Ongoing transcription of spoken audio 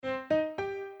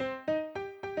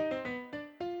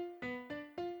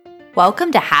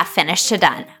Welcome to Half Finished to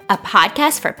Done, a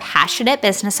podcast for passionate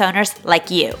business owners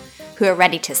like you who are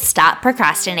ready to stop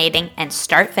procrastinating and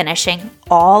start finishing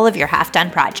all of your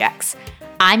half-done projects.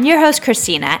 I'm your host,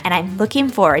 Christina, and I'm looking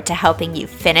forward to helping you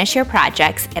finish your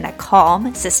projects in a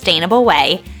calm, sustainable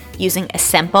way using a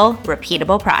simple,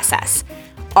 repeatable process.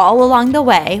 All along the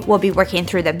way, we'll be working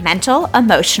through the mental,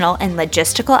 emotional, and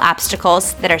logistical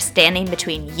obstacles that are standing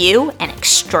between you and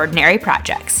extraordinary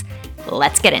projects.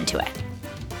 Let's get into it.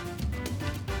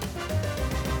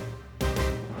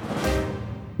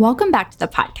 Welcome back to the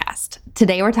podcast.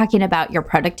 Today we're talking about your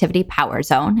productivity power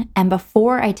zone. And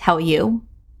before I tell you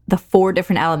the 4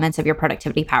 different elements of your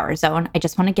productivity power zone, I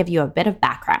just want to give you a bit of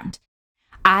background.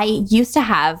 I used to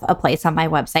have a place on my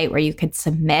website where you could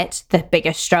submit the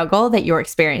biggest struggle that you're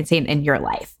experiencing in your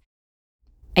life.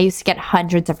 I used to get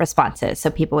hundreds of responses. So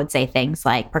people would say things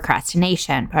like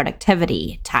procrastination,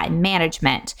 productivity, time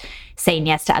management, saying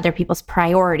yes to other people's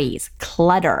priorities,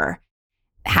 clutter,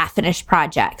 half-finished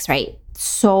projects, right?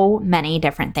 So many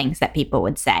different things that people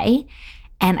would say.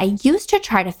 And I used to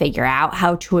try to figure out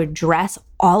how to address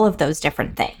all of those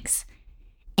different things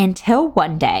until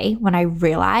one day when I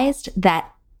realized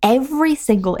that every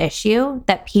single issue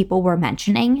that people were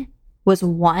mentioning was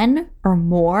one or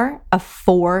more of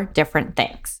 4 different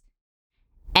things.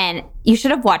 And you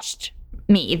should have watched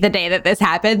me the day that this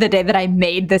happened, the day that I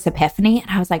made this epiphany. And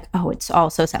I was like, oh, it's all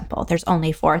so simple. There's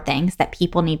only 4 things that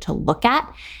people need to look at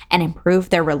and improve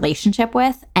their relationship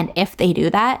with. And if they do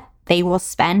that, they will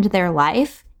spend their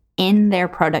life in their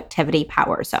productivity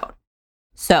power zone.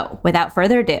 So without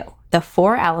further ado, the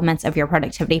 4 elements of your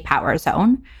productivity power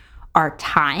zone are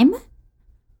time,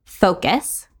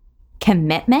 focus,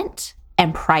 commitment,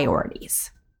 and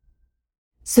priorities.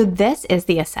 So this is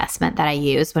the assessment that I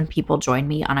use when people join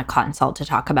me on a consult to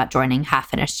talk about joining Half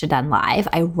Finished to Done Live.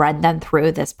 I run them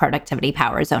through this productivity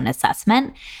power zone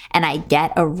assessment, and I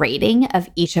get a rating of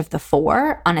each of the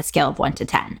 4 on a scale of 1 to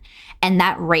 10. And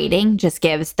that rating just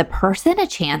gives the person a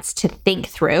chance to think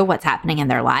through what's happening in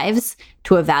their lives,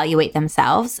 to evaluate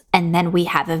themselves. And then we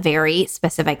have a very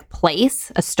specific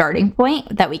place, a starting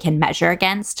point that we can measure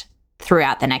against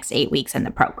throughout the next 8 weeks in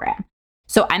the program.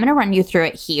 So I'm going to run you through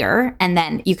it here. And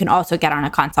then you can also get on a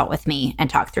consult with me and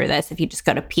talk through this if you just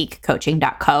go to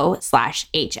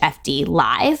peakcoaching.co/HFD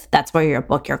live. That's where you'll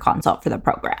book your consult for the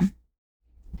program.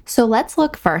 So let's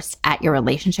look first at your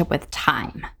relationship with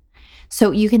time.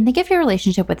 So you can think of your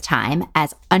relationship with time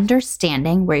as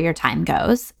understanding where your time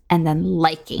goes and then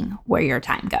liking where your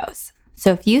time goes.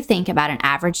 So if you think about an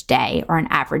average day or an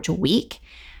average week,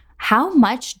 how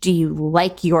much do you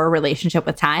like your relationship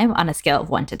with time on a scale of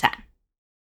 1 to 10?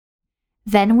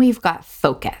 Then we've got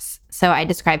focus. So I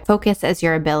describe focus as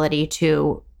your ability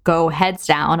to go heads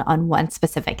down on one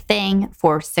specific thing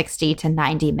for 60 to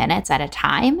 90 minutes at a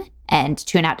time and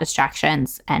tune out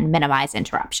distractions and minimize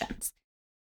interruptions.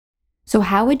 So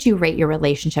how would you rate your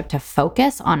relationship to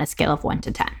focus on a scale of 1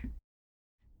 to 10?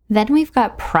 Then we've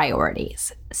got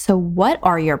priorities. So what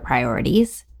are your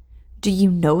priorities? Do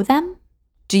you know them?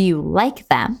 Do you like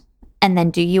them? And then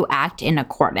do you act in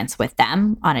accordance with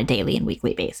them on a daily and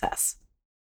weekly basis?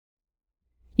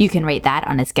 You can rate that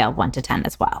on a scale of 1 to 10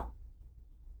 as well.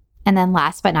 And then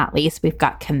last but not least, we've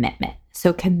got commitment.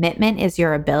 So commitment is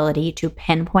your ability to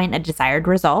pinpoint a desired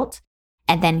result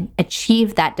and then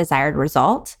achieve that desired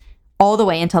result all the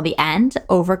way until the end,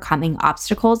 overcoming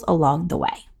obstacles along the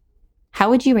way.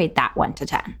 How would you rate that 1 to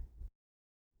 10?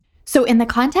 So in the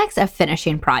context of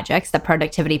finishing projects, the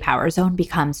productivity power zone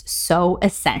becomes so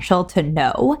essential to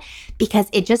know because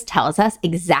it just tells us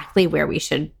exactly where we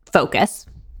should focus,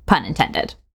 pun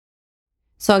intended.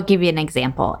 So I'll give you an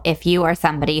example. If you are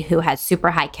somebody who has super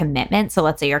high commitment, so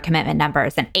let's say your commitment number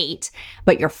is an 8,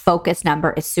 but your focus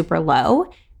number is super low,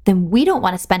 then we don't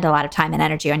want to spend a lot of time and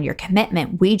energy on your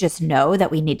commitment. We just know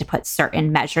that we need to put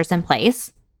certain measures in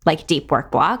place, like deep work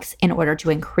blocks, in order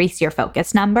to increase your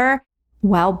focus number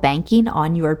while banking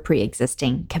on your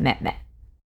pre-existing commitment.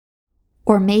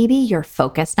 Or maybe your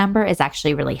focus number is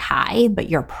actually really high, but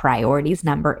your priorities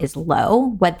number is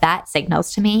low. What that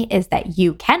signals to me is that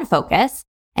you can focus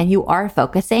and you are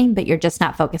focusing, but you're just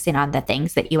not focusing on the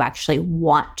things that you actually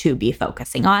want to be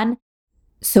focusing on.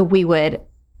 So we would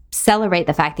celebrate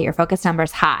the fact that your focus number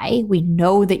is high. We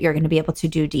know that you're going to be able to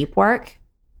do deep work,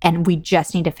 and we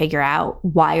just need to figure out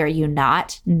why are you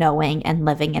not knowing and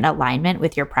living in alignment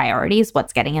with your priorities,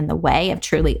 what's getting in the way of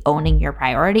truly owning your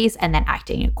priorities and then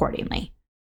acting accordingly.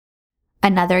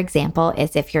 Another example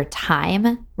is if your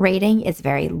time rating is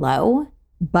very low,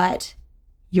 but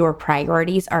your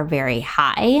priorities are very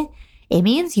high. It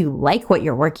means you like what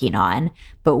you're working on,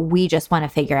 but we just want to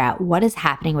figure out what is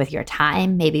happening with your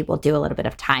time. Maybe we'll do a little bit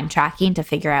of time tracking to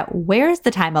figure out where's the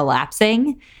time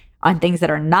elapsing on things that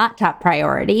are not top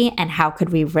priority, and how could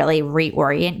we really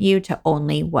reorient you to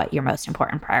only what your most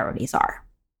important priorities are.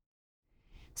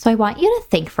 So I want you to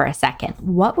think for a second,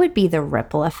 what would be the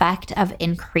ripple effect of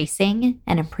increasing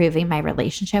and improving my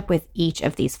relationship with each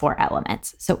of these 4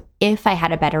 elements? So if I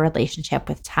had a better relationship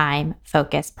with time,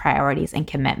 focus, priorities, and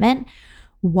commitment,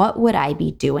 what would I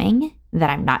be doing that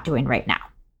I'm not doing right now?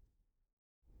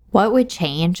 What would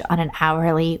change on an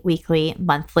hourly, weekly,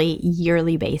 monthly,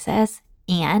 yearly basis?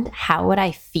 And how would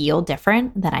I feel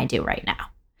different than I do right now?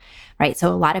 Right?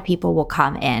 So a lot of people will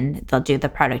come in, they'll do the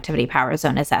Productivity Power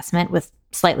Zone assessment with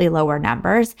slightly lower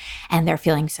numbers, and they're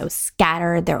feeling so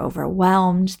scattered, they're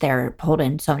overwhelmed, they're pulled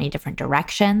in so many different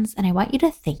directions. And I want you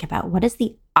to think about what is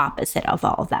the opposite of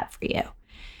all of that for you.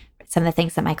 Some of the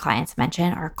things that my clients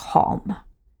mention are calm,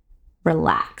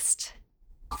 relaxed,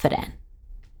 confident,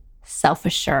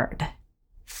 self-assured,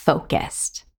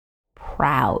 focused,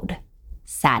 proud,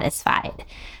 satisfied.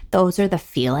 Those are the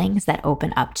feelings that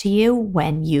open up to you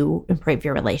when you improve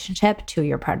your relationship to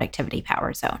your Productivity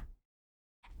Power Zone.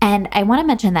 And I want to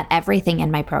mention that everything in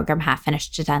my program, Half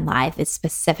Finished to Done Live, is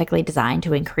specifically designed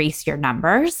to increase your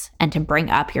numbers and to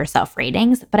bring up your self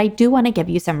ratings. But I do want to give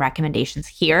you some recommendations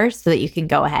here so that you can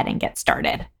go ahead and get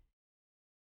started.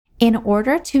 In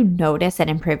order to notice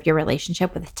and improve your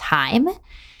relationship with time,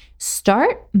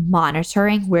 start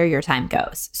monitoring where your time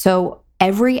goes. So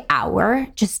every hour,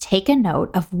 just take a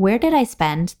note of where did I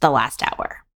spend the last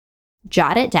hour?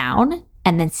 Jot it down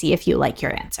and then see if you like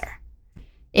your answer.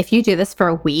 If you do this for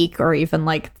a week or even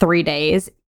like 3 days,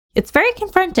 it's very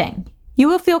confronting. You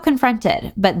will feel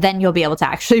confronted, but then you'll be able to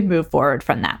actually move forward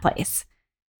from that place.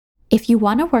 If you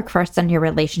want to work first on your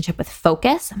relationship with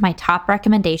focus, my top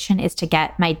recommendation is to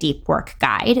get my Deep Work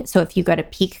Guide. So if you go to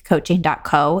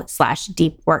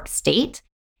peakcoaching.co/deepworkstate,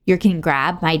 you can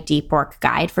grab my Deep Work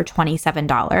Guide for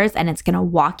 $27, and it's going to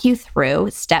walk you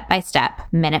through step by step,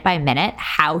 minute by minute,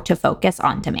 how to focus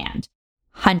on demand.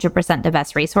 100% the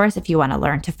best resource if you want to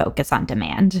learn to focus on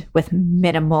demand with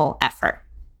minimal effort.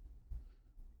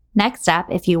 Next up,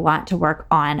 if you want to work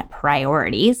on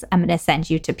priorities, I'm going to send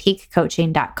you to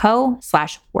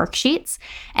peakcoaching.co/worksheets.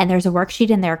 And there's a worksheet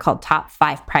in there called Top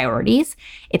 5 Priorities.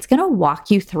 It's going to walk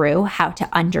you through how to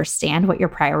understand what your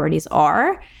priorities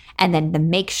are and then to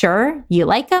make sure you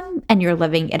like them and you're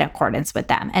living in accordance with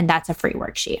them. And that's a free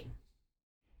worksheet.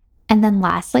 And then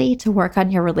lastly, to work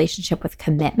on your relationship with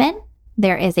commitment,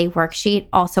 there is a worksheet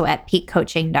also at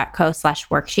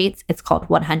peakcoaching.co/worksheets. It's called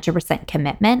 100%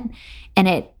 Commitment. And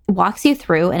it walks you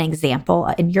through an example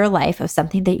in your life of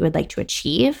something that you would like to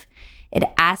achieve. It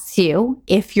asks you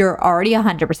if you're already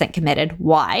 100% committed,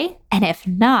 why? And if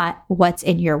not, what's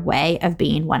in your way of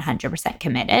being 100%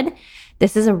 committed?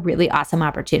 This is a really awesome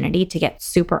opportunity to get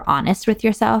super honest with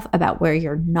yourself about where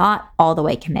you're not all the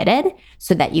way committed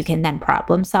so that you can then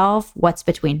problem solve what's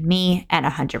between me and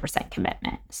 100%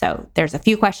 commitment. So there's a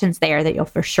few questions there that you'll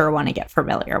for sure want to get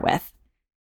familiar with.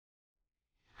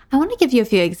 I want to give you a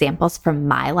few examples from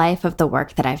my life of the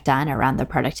work that I've done around the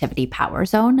Productivity Power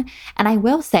Zone. And I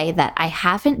will say that I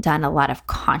haven't done a lot of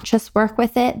conscious work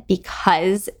with it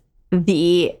because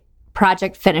the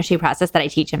project finishing process that I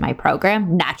teach in my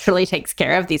program naturally takes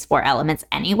care of these 4 elements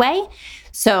anyway.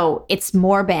 So it's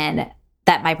more been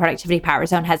that my Productivity Power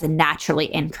Zone has naturally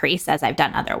increased as I've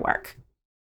done other work.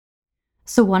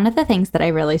 So one of the things that I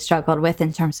really struggled with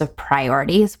in terms of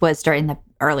priorities was during the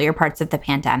earlier parts of the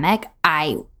pandemic,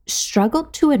 I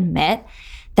struggled to admit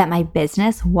that my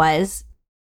business was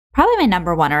probably my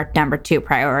number 1 or number 2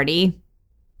 priority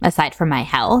aside from my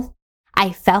health.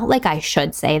 I felt like I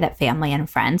should say that family and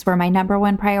friends were my number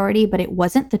 1 priority, but it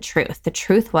wasn't the truth. The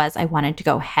truth was I wanted to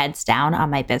go heads down on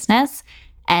my business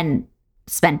and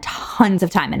spend tons of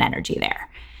time and energy there.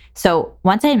 So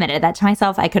once I admitted that to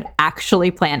myself, I could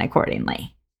actually plan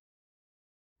accordingly.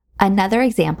 Another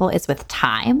example is with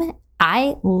time.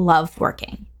 I love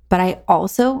working, but I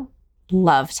also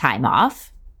love time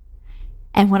off.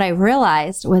 And what I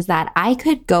realized was that I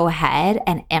could go ahead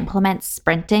and implement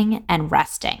sprinting and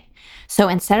resting. So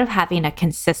instead of having a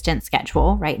consistent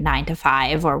schedule, right, 9 to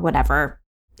 5 or whatever,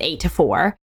 8 to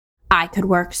 4, I could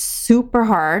work super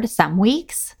hard some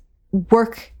weeks,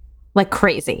 work like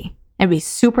crazy and be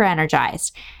super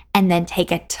energized, and then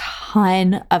take a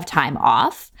ton of time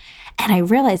off. And I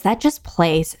realized that just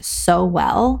plays so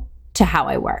well to how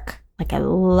I work. Like I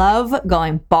love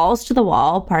going balls to the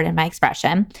wall, pardon my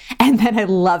expression, and then I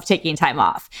love taking time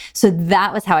off. So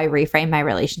that was how I reframed my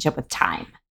relationship with time.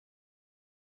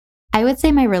 I would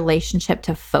say my relationship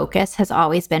to focus has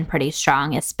always been pretty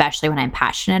strong, especially when I'm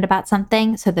passionate about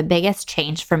something. So the biggest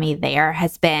change for me there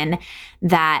has been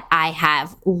that I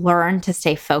have learned to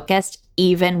stay focused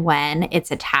even when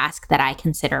it's a task that I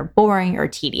consider boring or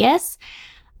tedious.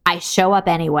 I show up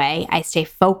anyway, I stay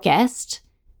focused,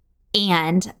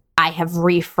 and I have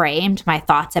reframed my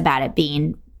thoughts about it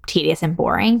being tedious and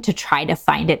boring to try to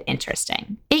find it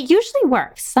interesting. It usually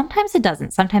works. Sometimes it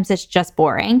doesn't. Sometimes it's just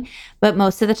boring. But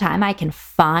most of the time, I can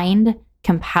find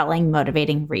compelling,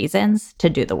 motivating reasons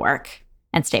to do the work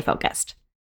and stay focused.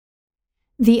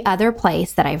 The other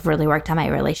place that I've really worked on my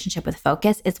relationship with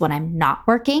focus is when I'm not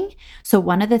working. So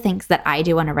one of the things that I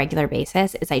do on a regular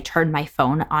basis is I turn my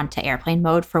phone onto airplane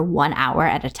mode for 1 hour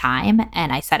at a time,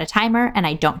 and I set a timer and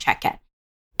I don't check it.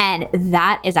 And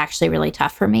that is actually really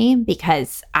tough for me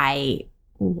because I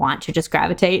want to just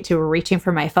gravitate to reaching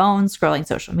for my phone, scrolling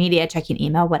social media, checking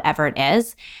email, whatever it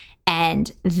is.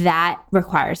 And that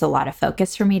requires a lot of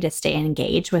focus for me to stay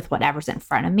engaged with whatever's in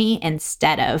front of me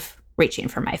instead of reaching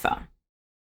for my phone.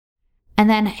 And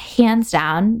then hands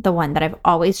down, the one that I've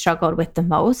always struggled with the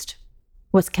most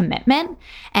was commitment.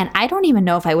 And I don't even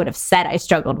know if I would have said I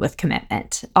struggled with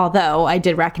commitment, although I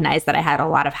did recognize that I had a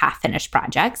lot of half-finished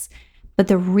projects. But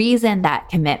the reason that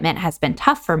commitment has been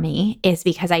tough for me is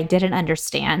because I didn't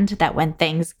understand that when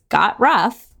things got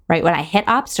rough, right, when I hit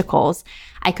obstacles,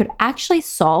 I could actually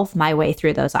solve my way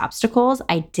through those obstacles.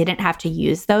 I didn't have to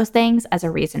use those things as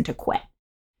a reason to quit.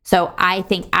 So I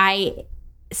think I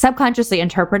subconsciously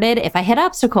interpreted if I hit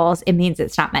obstacles, it means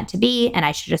it's not meant to be and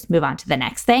I should just move on to the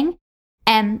next thing.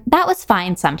 And that was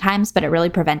fine sometimes, but it really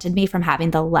prevented me from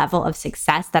having the level of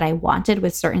success that I wanted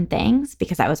with certain things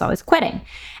because I was always quitting.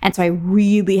 And so I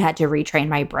really had to retrain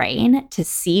my brain to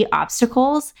see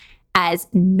obstacles as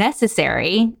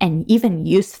necessary and even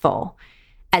useful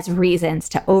as reasons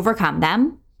to overcome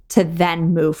them, to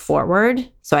then move forward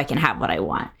so I can have what I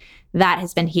want. That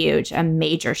has been huge, a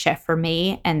major shift for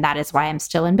me. And that is why I'm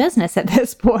still in business at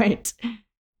this point.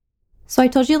 So I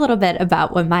told you a little bit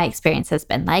about what my experience has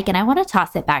been like, and I want to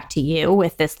toss it back to you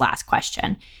with this last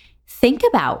question. Think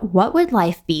about what would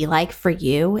life be like for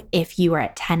you if you were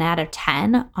at 10 out of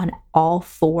 10 on all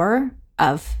 4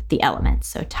 of the elements.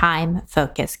 So time,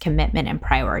 focus, commitment, and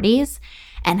priorities.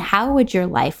 And how would your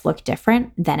life look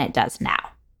different than it does now?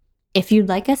 If you'd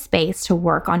like a space to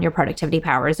work on your productivity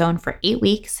power zone for 8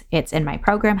 weeks, it's in my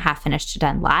program, Half Finished to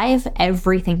Done Live.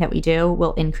 Everything that we do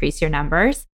will increase your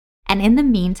numbers. And in the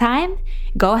meantime,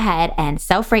 go ahead and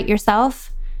self-rate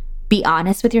yourself, be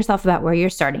honest with yourself about where you're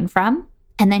starting from,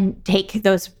 and then take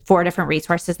those 4 different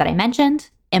resources that I mentioned,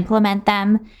 implement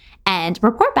them, and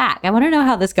report back. I want to know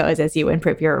how this goes as you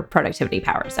improve your productivity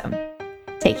power zone.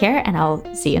 Take care, and I'll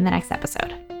see you in the next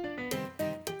episode.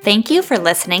 Thank you for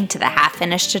listening to the Half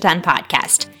Finished to Done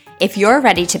podcast. If you're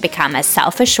ready to become a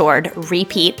self-assured,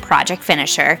 repeat project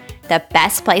finisher, the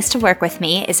best place to work with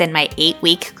me is in my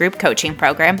 8-week group coaching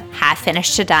program, Half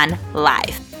Finished to Done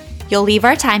Live. You'll leave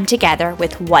our time together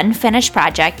with one finished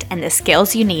project and the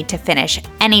skills you need to finish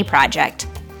any project,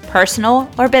 personal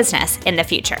or business, in the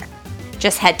future.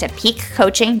 Just head to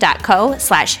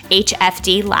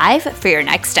peakcoaching.co/HFD live for your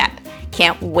next step.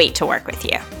 Can't wait to work with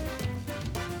you.